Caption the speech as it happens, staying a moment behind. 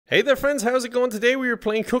Hey there friends, how's it going? Today we were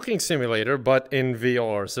playing Cooking Simulator, but in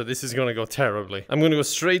VR, so this is gonna go terribly. I'm gonna go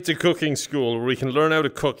straight to cooking school where we can learn how to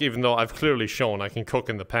cook, even though I've clearly shown I can cook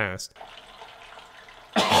in the past.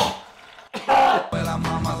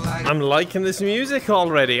 I'm liking this music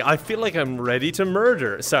already. I feel like I'm ready to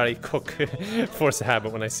murder. Sorry, cook. Force a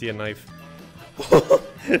habit when I see a knife.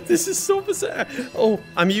 This is so bizarre. Oh,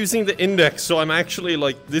 I'm using the index, so I'm actually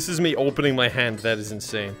like, this is me opening my hand. That is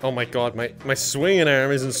insane. Oh my god, my swinging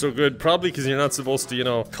arm isn't so good. Probably because you're not supposed to, you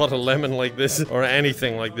know, cut a lemon like this or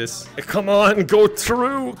anything like this. Come on, go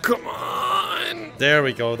through. Come on. There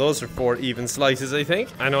we go. Those are 4 even slices, I think.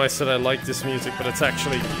 I know I said I like this music, but it's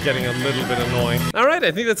actually getting a little bit annoying. Alright,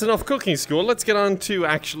 I think that's enough cooking school. Let's get on to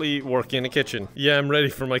actually working in a kitchen. Yeah, I'm ready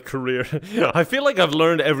for my career. I feel like I've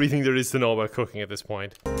learned everything there is to know about cooking at this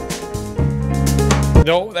point.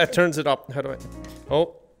 No, that turns it up. How do I...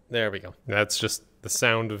 Oh, there we go. That's just the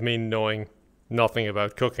sound of me knowing nothing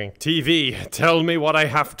about cooking. TV, tell me what I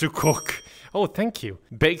have to cook. Oh, thank you.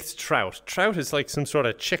 Baked trout. Trout is like some sort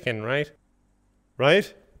of chicken, right?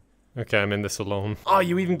 Right? Okay, I'm in this alone. Oh,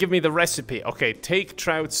 you even give me the recipe. Okay, take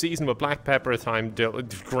trout, season with black pepper, thyme, dill,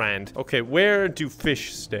 grand. Okay, where do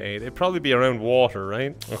fish stay? They'd probably be around water,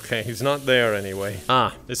 right? Okay, he's not there anyway.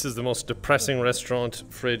 Ah, this is the most depressing restaurant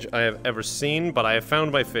fridge I have ever seen, but I have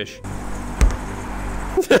found my fish.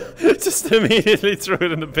 Just immediately threw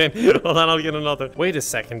it in the bin. Hold on, I'll get another. Wait a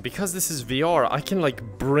second, because this is VR, I can like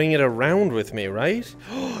bring it around with me, right?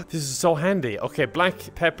 This is so handy. Okay,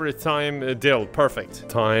 black pepper, thyme, dill, perfect.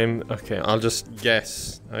 Thyme, okay, I'll just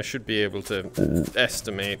guess. I should be able to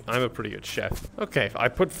estimate. I'm a pretty good chef. Okay, I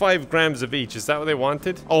put 5 grams of each. Is that what they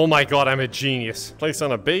wanted? Oh my god, I'm a genius. Place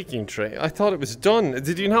on a baking tray. I thought it was done.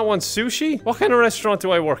 Did you not want sushi? What kind of restaurant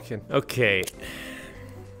do I work in? Okay.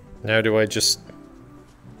 Now do I just...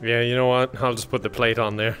 Yeah, you know what? I'll just put the plate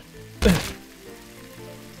on there.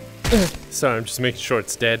 Sorry, I'm just making sure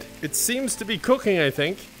it's dead. It seems to be cooking, I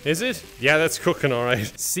think. Is it? Yeah, that's cooking,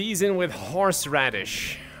 alright. Season with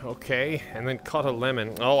horseradish. Okay, and then cut a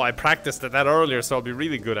lemon. Oh, I practiced at that earlier, so I'll be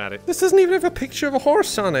really good at it. This doesn't even have a picture of a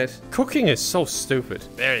horse on it. Cooking is so stupid.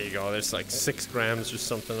 There you go, there's like 6 grams or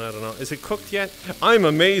something, I don't know. Is it cooked yet? I'm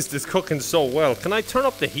amazed it's cooking so well. Can I turn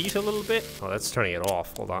up the heat a little bit? Oh, that's turning it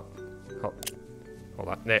off. Hold on. Hold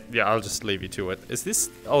on. Yeah, I'll just leave you to it. Is this...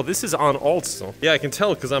 Oh, this is on also. Yeah, I can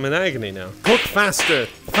tell because I'm in agony now. Cook faster!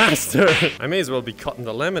 Faster! I may as well be cutting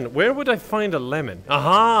the lemon. Where would I find a lemon?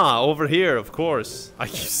 Aha! Over here, of course. I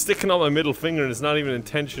keep sticking out my middle finger and it's not even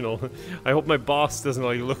intentional. I hope my boss doesn't,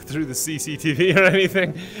 like, look through the CCTV or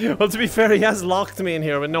anything. Well, to be fair, he has locked me in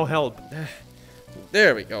here with no help.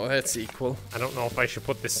 There we go, that's equal. I don't know if I should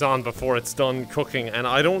put this on before it's done cooking, and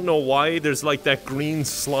I don't know why there's like that green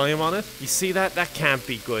slime on it. You see that? That can't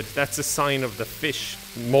be good. That's a sign of the fish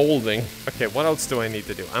molding. Okay, what else do I need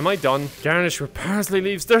to do? Am I done? Garnish with parsley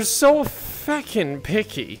leaves. They're so feckin'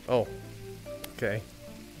 picky. Oh, okay.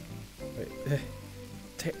 Wait.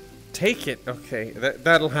 Take it. Okay,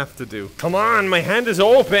 that'll have to do. Come on, my hand is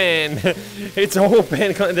open. It's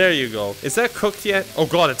open. There you go. Is that cooked yet? Oh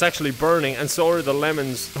god, it's actually burning, and so are the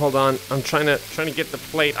lemons. Hold on, I'm trying to get the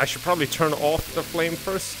plate. I should probably turn off the flame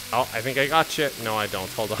first. Oh, I think I got you. No, I don't.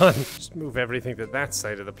 Hold on. Just move everything to that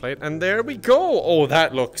side of the plate, and there we go. Oh,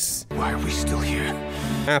 that looks... Why are we still here?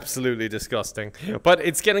 Absolutely disgusting. But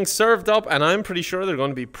it's getting served up, and I'm pretty sure they're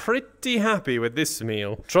going to be pretty happy with this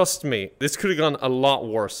meal. Trust me, this could have gone a lot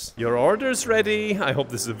worse. Your order's ready. I hope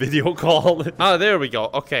this is a video call. Ah, there we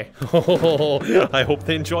go. Okay. Oh, I hope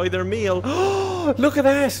they enjoy their meal. Look at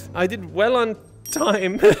that. I did well on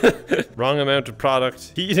time. Wrong amount of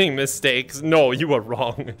product. Heating mistakes. No, you were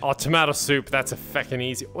wrong. Oh, tomato soup. That's a feckin'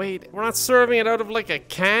 easy. Wait, we're not serving it out of like a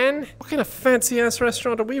can? What kind of fancy ass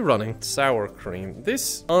restaurant are we running? Sour cream.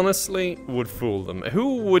 This honestly would fool them.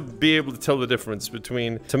 Who would be able to tell the difference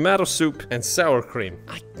between tomato soup and sour cream?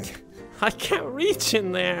 I can't reach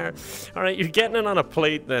in there. All right, you're getting it on a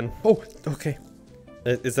plate then. Oh, okay.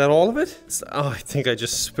 Is that all of it? Oh, I think I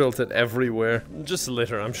just spilt it everywhere. Just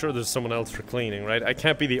litter. I'm sure there's someone else for cleaning, right? I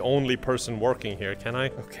can't be the only person working here, can I?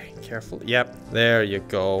 Okay, careful. Yep, there you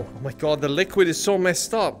go. Oh my god, the liquid is so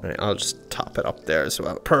messed up. All right, I'll just top it up there as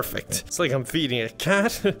well. Perfect. It's like I'm feeding a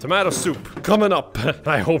cat. Tomato soup coming up.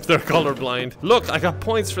 I hope they're colorblind. Look, I got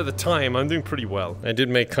points for the time. I'm doing pretty well. I did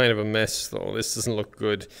make kind of a mess, though. This doesn't look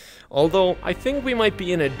good. Although, I think we might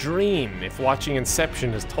be in a dream if watching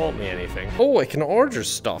Inception has taught me anything. Oh, I can order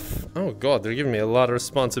stuff. Oh god, they're giving me a lot of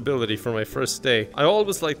responsibility for my first day. I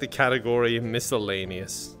always like the category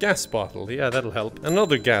miscellaneous. Gas bottle, yeah, that'll help.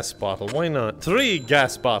 Another gas bottle, why not? 3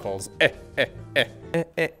 gas bottles.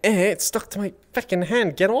 It's stuck to my fucking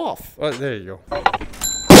hand, get off. Oh, there you go.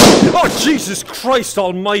 Oh, Jesus Christ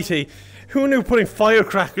almighty! Who knew putting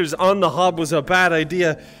firecrackers on the hob was a bad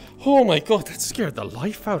idea? Oh my god, that scared the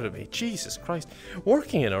life out of me. Jesus Christ.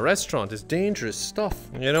 Working in a restaurant is dangerous stuff.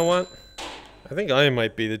 You know what? I think I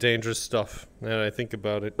might be the dangerous stuff, now that I think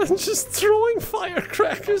about it. I'm just throwing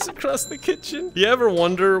firecrackers across the kitchen. You ever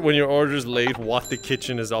wonder when your order's late what the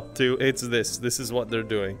kitchen is up to? It's this. This is what they're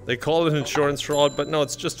doing. They call it insurance fraud, but no,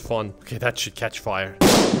 it's just fun. Okay, that should catch fire.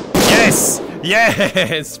 Yes!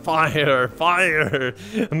 Yes! Fire! Fire!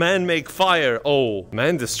 Man make fire. Oh,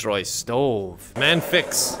 man destroy stove. Man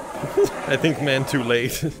fix. I think man too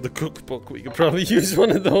late. The cookbook, we could probably use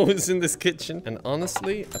one of those in this kitchen. And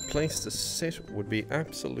honestly, a place to sit would be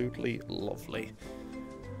absolutely lovely.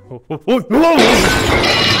 Oh, oh, oh,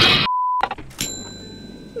 oh.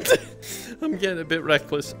 I'm getting a bit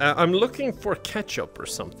reckless. I'm looking for ketchup or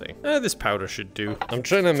something. This powder should do. I'm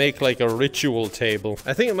trying to make like a ritual table.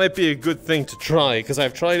 I think it might be a good thing to try because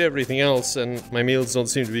I've tried everything else and my meals don't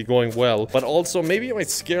seem to be going well. But also maybe it might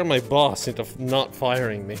scare my boss into not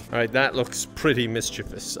firing me. Alright, that looks pretty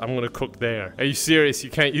mischievous. I'm gonna cook there. Are you serious? You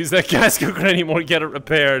can't use that gas cooker anymore. Get it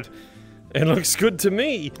repaired. It looks good to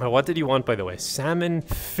me. What did you want, by the way? Salmon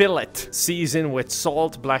fillet. Season with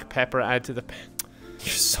salt, black pepper, add to the pan.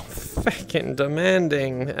 You're so fucking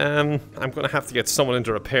demanding. I'm gonna have to get someone in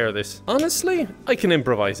to repair this. Honestly, I can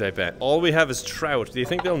improvise, I bet. All we have is trout. Do you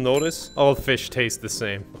think they'll notice? All fish taste the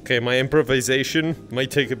same. Okay, my improvisation might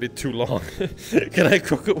take a bit too long. Can I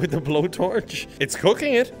cook it with the blowtorch? It's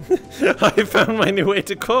cooking it. I found my new way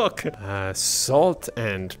to cook. Salt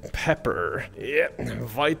and pepper. Yep,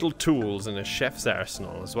 vital tools in a chef's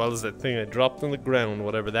arsenal, as well as that thing I dropped on the ground,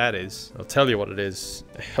 whatever that is. I'll tell you what it is.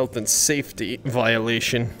 A health and safety violation.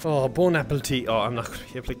 Oh, bon appetit. Oh, I'm not going to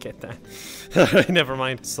be able to get that. Never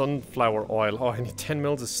mind. Sunflower oil. Oh, I need 10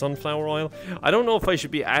 mils of sunflower oil. I don't know if I should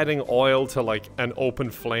be adding oil to like an open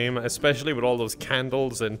flame, especially with all those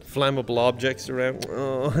candles and flammable objects around.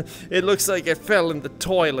 Oh, it looks like it fell in the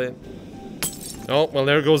toilet. Oh, well,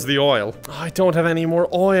 there goes the oil. Oh, I don't have any more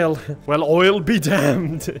oil. Well, oil be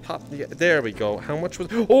damned. Yeah, there we go. How much was...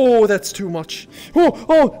 Oh, that's too much.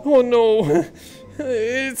 Oh no.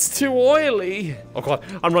 It's too oily. Oh god,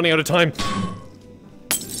 I'm running out of time.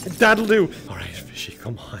 That'll do. Alright, fishy,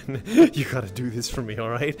 come on. You gotta do this for me,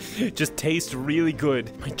 alright? Just taste really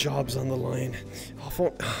good. My job's on the line.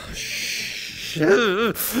 Oh, shh.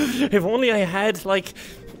 If only I had, like,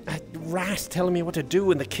 a rat telling me what to do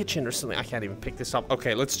in the kitchen or something. I can't even pick this up.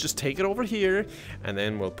 Okay, let's just take it over here, and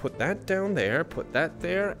then we'll put that down there, put that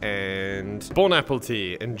there, and bon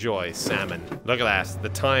appetit. Enjoy salmon. Look at that. The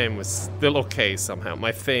time was still okay somehow.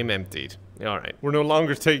 My fame emptied. Alright, we're no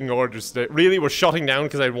longer taking orders today. Really, we're shutting down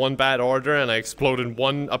because I had one bad order and I exploded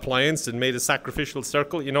one appliance and made a sacrificial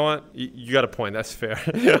circle. You know what? You got a point, that's fair.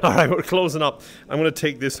 Alright, we're closing up. I'm gonna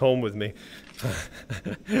take this home with me.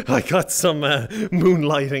 I got some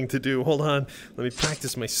moonlighting to do. Hold on. Let me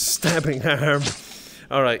practice my stabbing arm.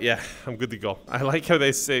 Alright, yeah, I'm good to go. I like how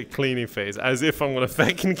they say cleaning phase, as if I'm gonna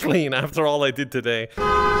fucking clean after all I did today.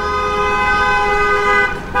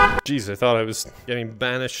 Jeez, I thought I was getting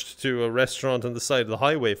banished to a restaurant on the side of the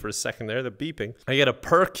highway for a second there, the beeping. I get a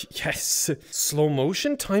perk, yes. Slow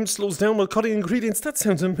motion, time slows down while cutting ingredients, that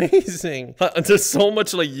sounds amazing. There's so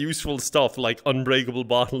much like useful stuff like unbreakable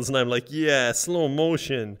bottles and I'm like, yeah, slow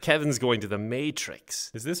motion. Kevin's going to the Matrix.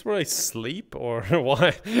 Is this where I sleep or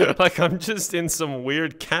why? Like I'm just in some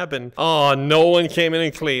weird cabin. Oh, no one came in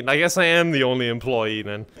and cleaned. I guess I am the only employee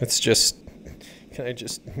then. It's just... Can I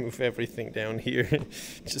just move everything down here?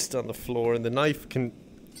 Just on the floor, and the knife can...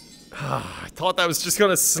 I thought that was just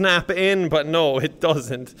gonna snap in, but no, it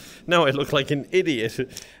doesn't. Now I look like an idiot,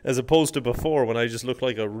 as opposed to before when I just looked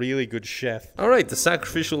like a really good chef. Alright, the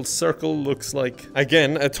sacrificial circle looks like,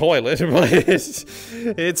 again, a toilet, but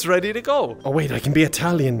it's ready to go. Oh wait, I can be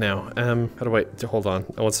Italian now. How do I... Hold on.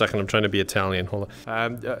 1 second, I'm trying to be Italian. Hold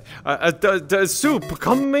on. The soup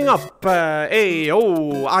coming up. A-O-I-E.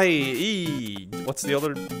 What's the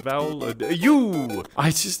other vowel? U. I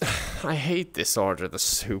hate this order, the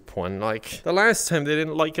soup one. Like, the last time they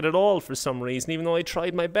didn't like it at all for some reason, even though I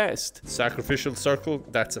tried my best. Sacrificial circle,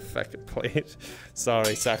 that's a fucking plate.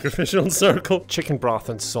 Sorry, sacrificial circle. Chicken broth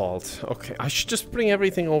and salt. Okay, I should just bring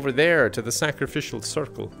everything over there to the sacrificial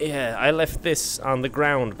circle. Yeah, I left this on the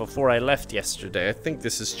ground before I left yesterday. I think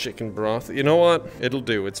this is chicken broth. You know what? It'll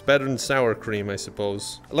do. It's better than sour cream, I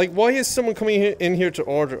suppose. Like, why is someone coming in here to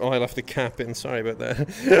order? Oh, I left the cap in. Sorry about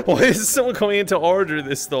that. Why is someone coming in to order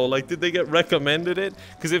this, though? Like, did they get recommended it?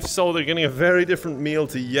 Because if so, they're getting a very different meal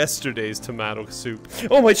to yesterday's tomato soup.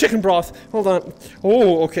 Oh, my chicken broth! Hold on.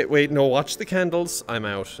 Oh, okay, wait, no, watch the candles. I'm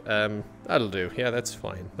out. That'll do. Yeah, that's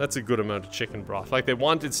fine. That's a good amount of chicken broth. Like, they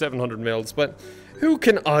wanted 700 mils, but who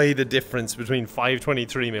can eye the difference between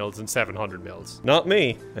 523 mils and 700 mils? Not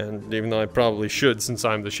me. And even though I probably should since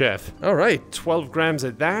I'm the chef. All right, 12 grams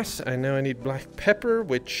of that. I know I need black pepper,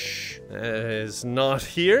 which is not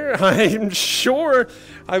here. I'm sure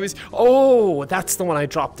I was... Oh, that's the one I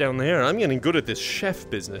dropped down there. I'm getting good at this chef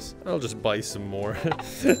business. I'll just buy some more.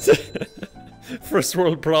 First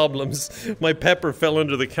world problems. My pepper fell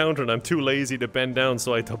under the counter and I'm too lazy to bend down,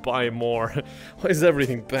 so I had to buy more. Why does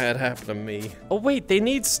everything bad happen to me? Oh wait, they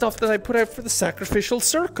need stuff that I put out for the sacrificial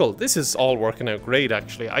circle. This is all working out great,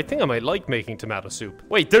 actually. I think I might like making tomato soup.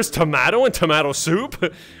 Wait, there's tomato in tomato soup?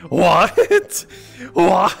 What?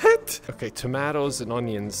 What? Okay, tomatoes and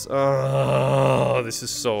onions. Oh, this is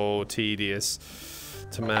so tedious.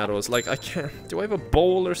 Tomatoes, like, I can't... Do I have a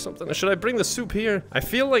bowl or something? Or should I bring the soup here? I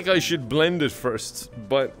feel like I should blend it first,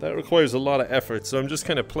 but that requires a lot of effort, so I'm just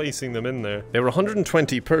kind of placing them in there. They were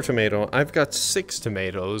 120 per tomato. I've got 6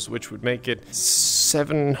 tomatoes, which would make it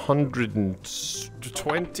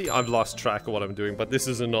 720. I've lost track of what I'm doing, but this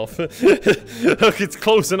is enough. Look, it's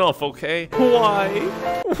close enough, okay? Why?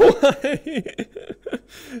 Why?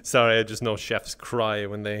 Sorry, I just know chefs cry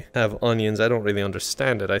when they have onions. I don't really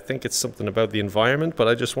understand it. I think it's something about the environment, but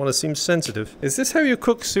I just want to seem sensitive. Is this how you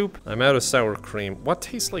cook soup? I'm out of sour cream. What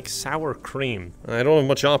tastes like sour cream? I don't have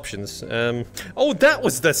much options. Oh, that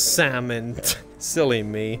was the salmon. Silly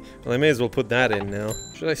me. Well, I may as well put that in now.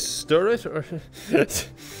 Should I stir it or...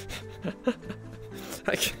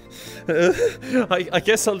 I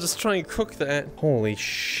guess I'll just try and cook that. Holy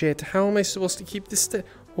shit, how am I supposed to keep this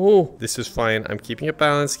Oh, this is fine. I'm keeping it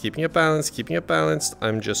balanced, keeping it balanced, keeping it balanced.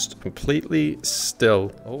 I'm just completely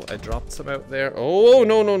still. Oh, I dropped some out there. Oh,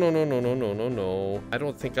 no, no, no, no, no, no, no, no, no. I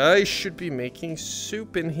don't think I should be making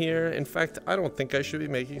soup in here. In fact, I don't think I should be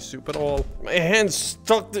making soup at all. My hand's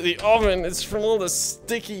stuck to the oven. It's from all the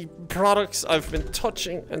sticky products I've been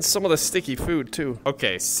touching and some of the sticky food too.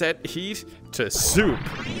 Okay, set heat to soup.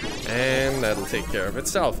 And that'll take care of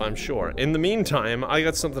itself, I'm sure. In the meantime, I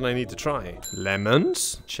got something I need to try.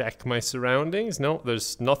 Lemons. Check my surroundings. No,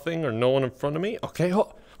 there's nothing or no one in front of me. Okay,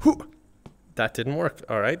 that didn't work.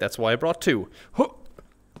 Alright, that's why I brought 2.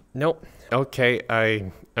 Nope. Okay,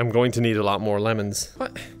 I'm going to need a lot more lemons.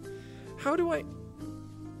 What? How do I...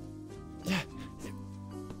 Yeah.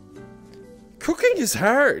 Cooking is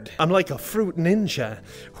hard. I'm like a fruit ninja.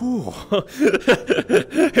 Ooh.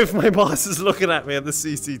 If my boss is looking at me at the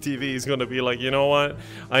CCTV, he's gonna be like, you know what?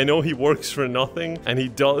 I know he works for nothing, and he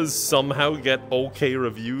does somehow get okay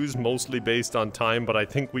reviews, mostly based on time, but I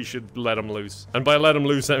think we should let him loose. And by let him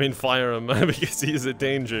loose, I mean fire him, because he is a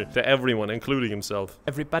danger to everyone, including himself.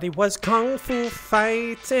 Everybody was kung fu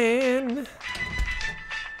fighting.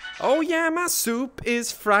 Oh yeah, my soup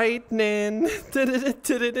is frightening.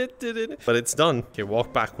 But it's done. Okay,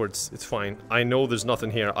 walk backwards. It's fine. I know there's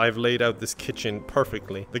nothing here. I've laid out this kitchen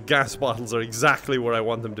perfectly. The gas bottles are exactly where I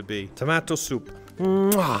want them to be. Tomato soup.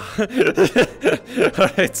 Alright,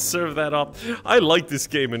 serve that up. I like this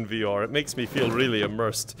game in VR. It makes me feel really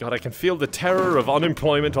immersed. God, I can feel the terror of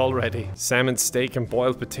unemployment already. Salmon steak and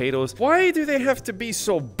boiled potatoes. Why do they have to be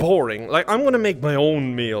so boring? Like, I'm gonna make my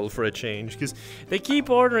own meal for a change, because they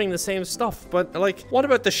keep ordering the same stuff. But, like, what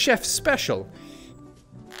about the chef's special?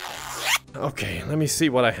 Okay, let me see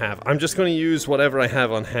what I have. I'm just going to use whatever I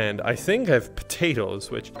have on hand. I think I have potatoes,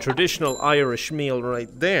 which traditional Irish meal right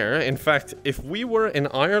there. In fact, if we were in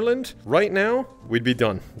Ireland right now, we'd be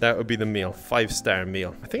done. That would be the meal. 5-star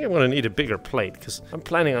meal. I think I'm going to need a bigger plate because I'm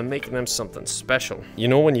planning on making them something special. You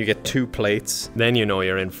know when you get 2 plates, then you know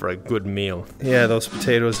you're in for a good meal. Yeah, those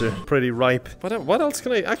potatoes are pretty ripe. What else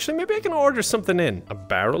can I... Actually, maybe I can order something in. A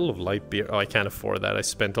barrel of light beer. Oh, I can't afford that. I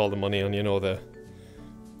spent all the money on, you know, the...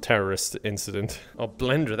 terrorist incident. Oh,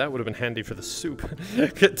 blender, that would have been handy for the soup.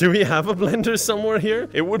 Do we have a blender somewhere here?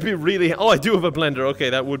 It would be really... Oh, I do have a blender. Okay,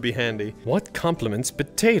 that would be handy. What complements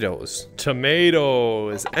potatoes?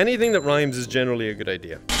 Tomatoes. Anything that rhymes is generally a good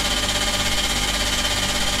idea.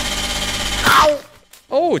 Ow!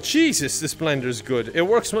 Oh, Jesus, this blender's good. It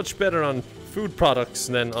works much better on food products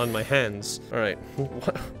than on my hands. Alright.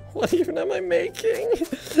 What even am I making?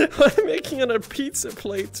 I'm making on a pizza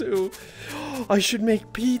plate too. I should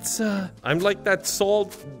make pizza. I'm like that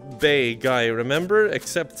Salt Bay guy, remember?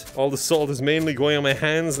 Except all the salt is mainly going on my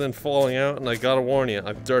hands and then falling out, and I gotta warn you, I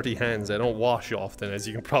have dirty hands. I don't wash often, as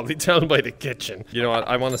you can probably tell by the kitchen. You know what?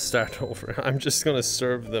 I want to start over. I'm just gonna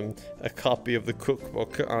serve them a copy of the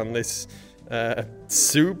cookbook on this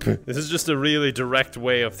soup. This is just a really direct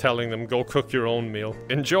way of telling them, go cook your own meal.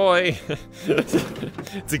 Enjoy!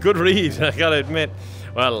 It's a good read, I gotta admit.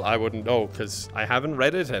 Well, I wouldn't know because I haven't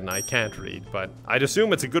read it and I can't read, but I'd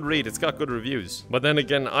assume it's a good read. It's got good reviews. But then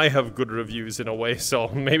again, I have good reviews in a way, so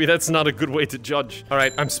maybe that's not a good way to judge. All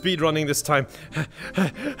right, I'm speedrunning this time.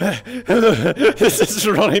 This is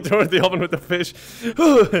running toward the oven with the fish.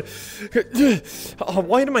 Oh,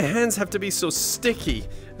 why do my hands have to be so sticky?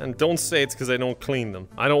 And don't say it's because I don't clean them.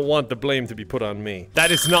 I don't want the blame to be put on me.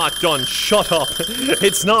 That is not done. Shut up.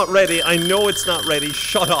 It's not ready. I know it's not ready.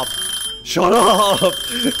 Shut up. Shut up.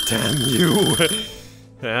 Damn you.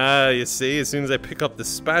 Ah, you see, as soon as I pick up the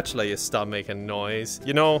spatula, you stop making noise.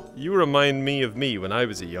 You know, you remind me of me when I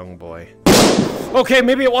was a young boy. Okay,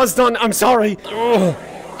 maybe it was done. I'm sorry.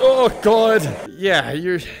 Oh God. Yeah,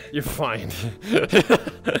 you're fine.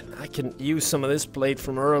 I can use some of this plate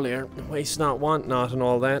from earlier. Waste not, want not, and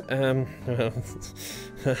all that.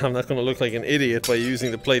 I'm not gonna look like an idiot by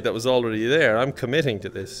using the plate that was already there. I'm committing to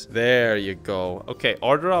this. There you go. Okay,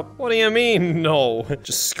 order up. What do you mean, no?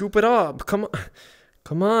 Just scoop it up. Come on.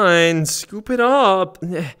 Come on, scoop it up.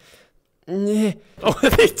 Oh,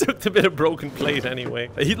 they took the bit of broken plate anyway.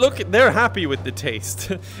 Look, they're happy with the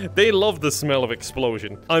taste. They love the smell of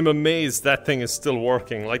explosion. I'm amazed that thing is still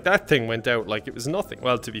working. Like, that thing went out like it was nothing.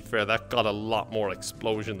 Well, to be fair, that got a lot more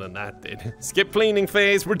explosion than that did. Skip cleaning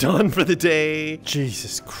phase, we're done for the day.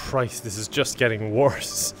 Jesus Christ, this is just getting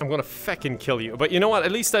worse. I'm gonna feckin' kill you. But you know what?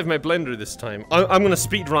 At least I have my blender this time. I'm gonna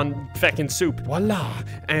speedrun feckin' soup. Voila.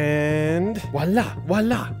 And voila,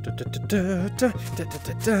 voila.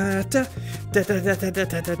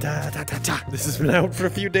 This has been out for a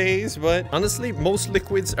few days, but honestly, most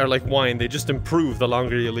liquids are like wine. They just improve the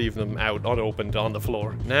longer you leave them out unopened on the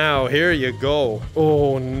floor. Now, here you go.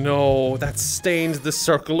 Oh no, that stained the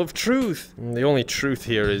circle of truth. And the only truth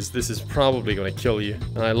here is this is probably gonna kill you.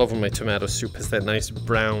 And I love when my tomato soup has that nice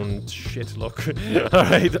brown shit look.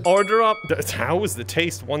 Alright, order up. How was the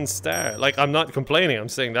taste 1 star? Like, I'm not complaining. I'm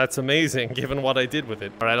saying that's amazing given what I did with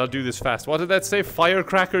it. Alright, I'll do this fast. What did that say?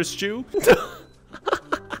 Firecracker stew?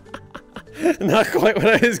 Not quite what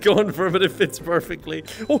I was going for, but it fits perfectly.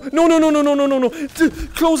 Oh, no, no, no, no, no, no, no, no.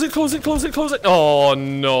 Close it, close it, close it, close it. Oh,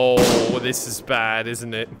 no. This is bad,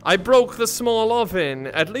 isn't it? I broke the small oven.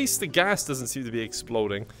 At least the gas doesn't seem to be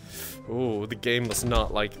exploding. Oh, the game must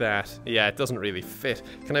not like that. Yeah, it doesn't really fit.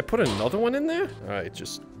 Can I put another one in there? All right,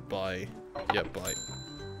 just buy. Yeah, buy.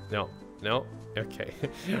 No, no. Okay.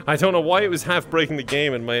 I don't know why it was half breaking the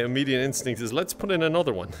game and my immediate instinct is let's put in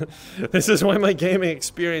another one. This is why my gaming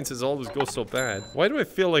experiences always go so bad. Why do I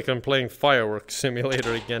feel like I'm playing Fireworks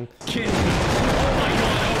Simulator again? Kid. Oh my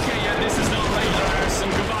god, okay, yeah, this is not regular arson.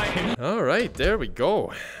 Goodbye. Alright, there we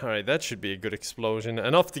go. Alright, that should be a good explosion.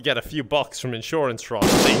 Enough to get a few bucks from insurance fraud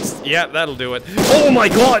at least. Yeah, that'll do it. Oh my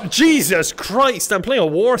god, Jesus Christ! I'm playing a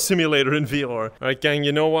war simulator in VR. Alright, gang,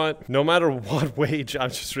 you know what? No matter what wage,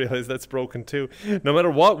 I've just realized that's broken too. No matter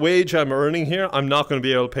what wage I'm earning here, I'm not going to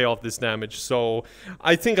be able to pay off this damage. So,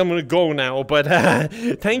 I think I'm going to go now. But,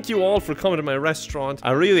 thank you all for coming to my restaurant.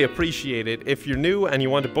 I really appreciate it. If you're new and you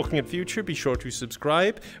want a booking in future, be sure to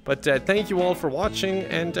subscribe. But, thank you all for watching.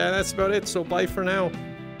 And, that's about it. So, bye for now.